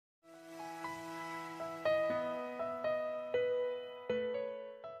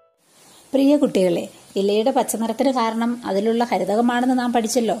പ്രിയ കുട്ടികളെ, ഇലയുടെ പച്ചനിറത്തിന് കാരണം അതിലുള്ള ഹരിതകമാണെന്ന് നാം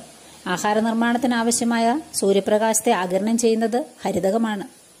പഠിച്ചല്ലോ. ആഹാര നിർമ്മാണത്തിന് ആവശ്യമായ സൂര്യപ്രകാശത്തെ ആഗിരണം ചെയ്യുന്നത് ഹരിതകമാണ്.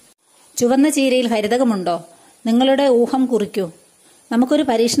 ചുവന്ന ചീരയിൽ ഹരിതകമുണ്ടോ? നിങ്ങളുടെ ഊഹം കുറിക്കൂ. നമുക്കൊരു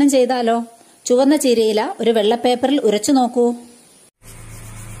പരീക്ഷണം ചെയ്താലോ? ചുവന്ന ചീരയില ഒരു വെള്ള പേപ്പറിൽ ഉരച്ചു നോക്കൂ.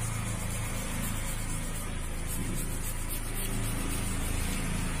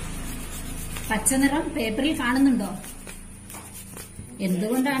 പച്ചനിറം പേപ്പറിൽ കാണുന്നുണ്ടോ?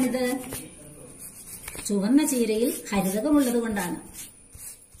 എന്തുകൊണ്ടാണിത്? ചുവന്ന ചീരയിൽ ഹരിതകമുള്ളത് കൊണ്ടാണ്.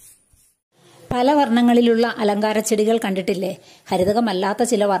 പല വർണ്ണങ്ങളിലുള്ള അലങ്കാര ചെടികൾ കണ്ടിട്ടില്ലേ? ഹരിതകമല്ലാത്ത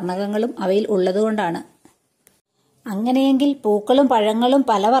ചില വർണ്ണകങ്ങളും അവയിൽ ഉള്ളതുകൊണ്ടാണ്. അങ്ങനെയെങ്കിൽ പൂക്കളും പഴങ്ങളും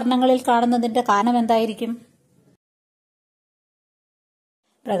പല വർണ്ണങ്ങളിൽ കാണുന്നതിന്റെ കാരണം എന്തായിരിക്കും?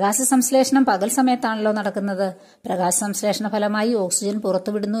 പ്രകാശ സംശ്ലേഷണം പകൽ സമയത്താണല്ലോ നടക്കുന്നത്. പ്രകാശ സംശ്ലേഷണ ഫലമായി ഓക്സിജൻ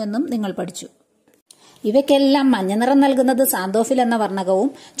പുറത്തുവിടുന്നു എന്നും നിങ്ങൾ പഠിച്ചു. ഇവയ്ക്കെല്ലാം മഞ്ഞ നിറം നൽകുന്നത് സാന്തോഫിൽ എന്ന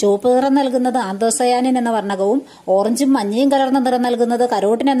വർണ്ണകവും ചുവപ്പ് നിറം നൽകുന്നത് ആന്തോസയാനിൻ എന്ന വർണ്ണകവും ഓറഞ്ചും മഞ്ഞയും കലർന്ന നിറം നൽകുന്നത്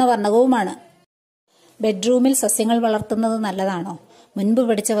കരോട്ടിൻ എന്ന വർണ്ണകവുമാണ്. ബെഡ്റൂമിൽ സസ്യങ്ങൾ വളർത്തുന്നത് നല്ലതാണോ? മുൻപ്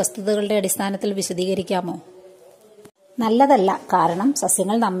പഠിച്ച വസ്തുതകളുടെ അടിസ്ഥാനത്തിൽ വിശദീകരിക്കാമോ? നല്ലതല്ല. കാരണം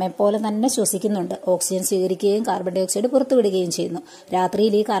സസ്യങ്ങൾ നമ്മെപ്പോലെ തന്നെ ശ്വസിക്കുന്നുണ്ട്. ഓക്സിജൻ സ്വീകരിക്കുകയും കാർബൺ ഡൈ ഓക്സൈഡ് പുറത്തുവിടുകയും ചെയ്യുന്നു.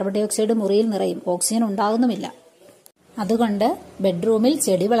 രാത്രിയിൽ ഈ കാർബൺ ഡൈ ഓക്സൈഡ് മുറിയിൽ നിറയും. ഓക്സിജൻ ഉണ്ടാകുന്നുമില്ല. അതുകൊണ്ട് ബെഡ്റൂമിൽ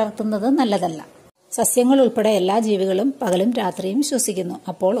ചെടി വളർത്തുന്നത് നല്ലതല്ല. സസ്യങ്ങൾ ഉൾപ്പെടെ എല്ലാ ജീവികളും പകലും രാത്രിയും ശ്വസിക്കുന്നു.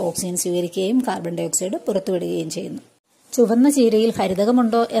 അപ്പോൾ ഓക്സിജൻ സ്വീകരിക്കുകയും കാർബൺ ഡൈ ഓക്സൈഡ് പുറത്തുവിടുകയും ചെയ്യുന്നു. ചുവന്ന ചീരയിൽ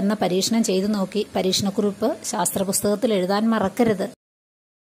ഹരിതകമുണ്ടോ എന്ന പരീക്ഷണം ചെയ്തു നോക്കി പരീക്ഷണക്കുറിപ്പ് ശാസ്ത്രപുസ്തകത്തിൽ എഴുതാൻ മറക്കരുത്.